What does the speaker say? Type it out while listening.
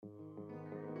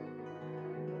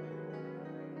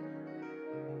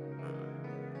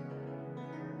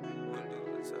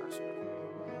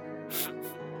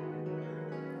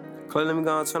Clay, let me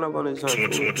go and turn up on this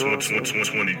joint. 22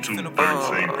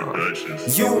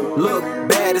 Productions. You look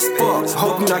bad as fuck.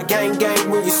 Hope you not gang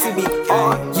when you see me.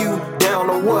 Are you down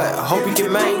or what? Hope you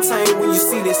can maintain when you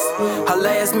see this. Her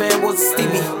last man was a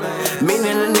Stevie,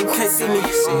 meaning a nigga can't see me.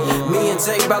 Me and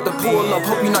Jay about to pull up.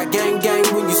 Hope you not gang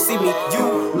when you see me.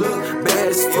 You look bad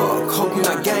as fuck. Hope you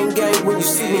not gang when you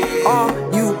see me. Are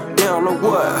you down or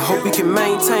what? Hope you can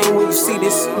maintain when you see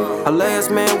this. Her last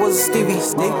man was a Stevie,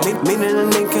 meaning a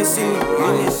nigga can't see me.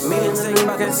 Me and Jay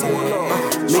can't see me.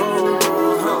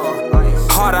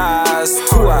 Hard eyes,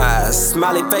 two eyes,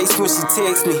 smiley face when she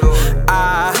texts me.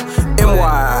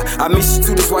 I miss you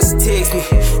too, that's why she texts me.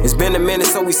 It's been a minute,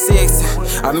 so we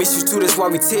sexin'. I miss you too, that's why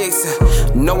we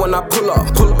textin'. Know when I pull up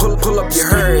your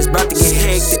hair, it's about to get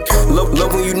hectic.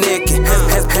 Love when you naked,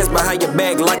 pass behind your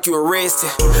back like you arrested.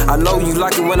 I know you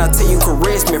like it when I tell you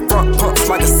caress me. Front pumps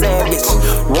like a savage.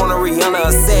 Want a Rihanna,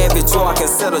 a savage, or I can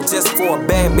settle just for a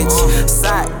bad bitch.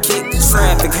 Sidekick,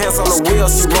 traffic, hands on the wheel,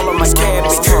 she rollin' my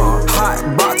cabbage.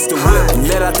 Hot box the whip,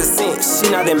 let out the scent, she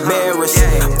not embarrassed.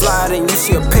 Fly than you,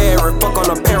 she a parrot. Fuck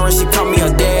on her parents, she call me her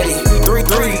daddy.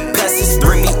 Three passes,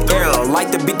 3 error.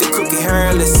 Like to beat the cookie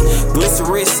hairless.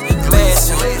 Glyceris,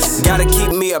 fashion. Gotta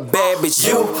keep me a bad bitch.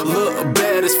 You look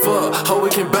bad as fuck. Hope we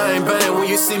can bang when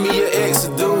you see me. Your ex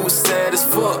dude was sad as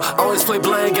fuck. Always play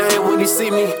blind game when you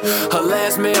see me. Her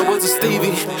last man was a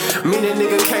Stevie, meaning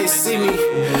nigga can't see me.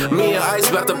 Me and Ice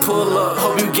about to pull up.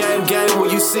 Hope you gang when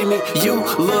you see me. You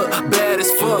look bad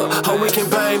as fuck. Hope we can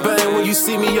bang when you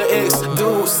see me. Your ex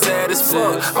dude sad as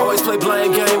fuck. Always play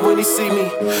blind game when he see me.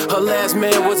 Her last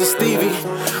man was a Stevie,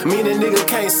 meaning nigga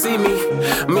can't see me.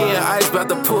 Me and Ice about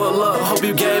to pull up. Hope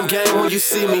you gang when you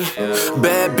see me.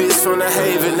 Bad bitch from the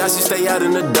Haven, now she stay out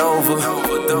in the Dover.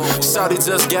 Shawty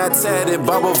just got tatted,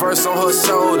 Bible verse on her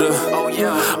shoulder.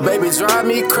 Baby drive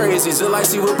me crazy, just like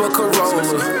she whip a Corolla.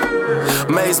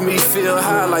 Makes me feel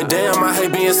high, like damn, I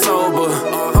hate being sober.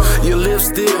 Your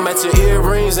lipstick match your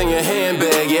earrings and your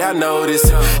handbag, yeah I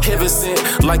noticed. Heaven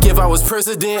sent, like if I was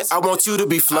president, I want you to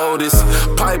be Flotus.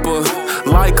 Piper,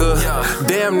 like her,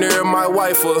 damn near my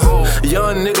wife.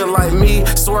 Young nigga like me,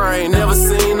 swear I ain't never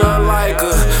seen her like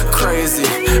her. Crazy,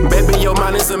 baby your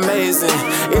mind is amazing.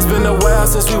 It's been a while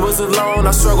since we was alone,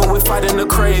 I struggle with fighting the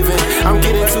craving. I'm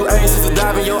getting too anxious to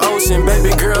dive in your ocean,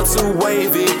 baby girl too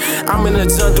wavy. I'm in the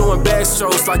junk doing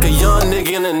backstrokes like a young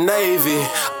nigga in the Navy.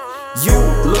 You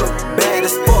look bad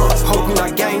as fuck. Hope you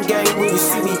not